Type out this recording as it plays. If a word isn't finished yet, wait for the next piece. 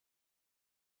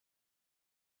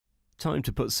Time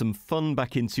to put some fun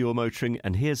back into your motoring,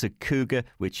 and here's a Cougar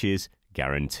which is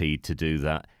guaranteed to do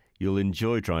that. You'll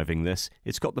enjoy driving this.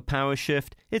 It's got the power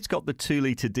shift, it's got the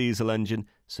 2-litre diesel engine,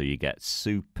 so you get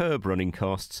superb running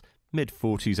costs,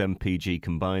 mid-40s MPG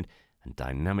combined, and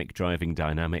dynamic driving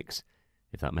dynamics,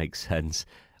 if that makes sense.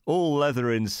 All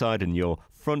leather inside, and your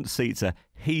front seats are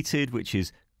heated, which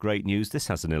is great news. This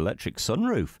has an electric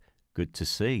sunroof. Good to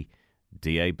see.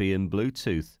 DAB and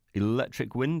Bluetooth,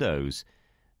 electric windows,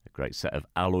 a great set of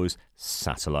alloys,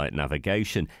 satellite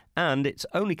navigation, and it's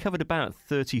only covered about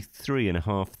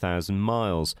 33,500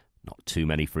 miles. Not too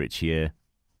many for its year.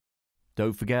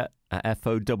 Don't forget, at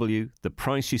FOW, the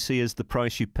price you see is the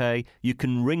price you pay. You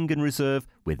can ring and reserve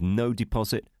with no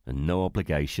deposit and no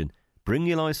obligation. Bring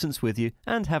your licence with you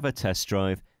and have a test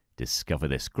drive. Discover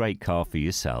this great car for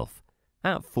yourself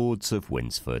at Fords of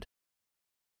Winsford.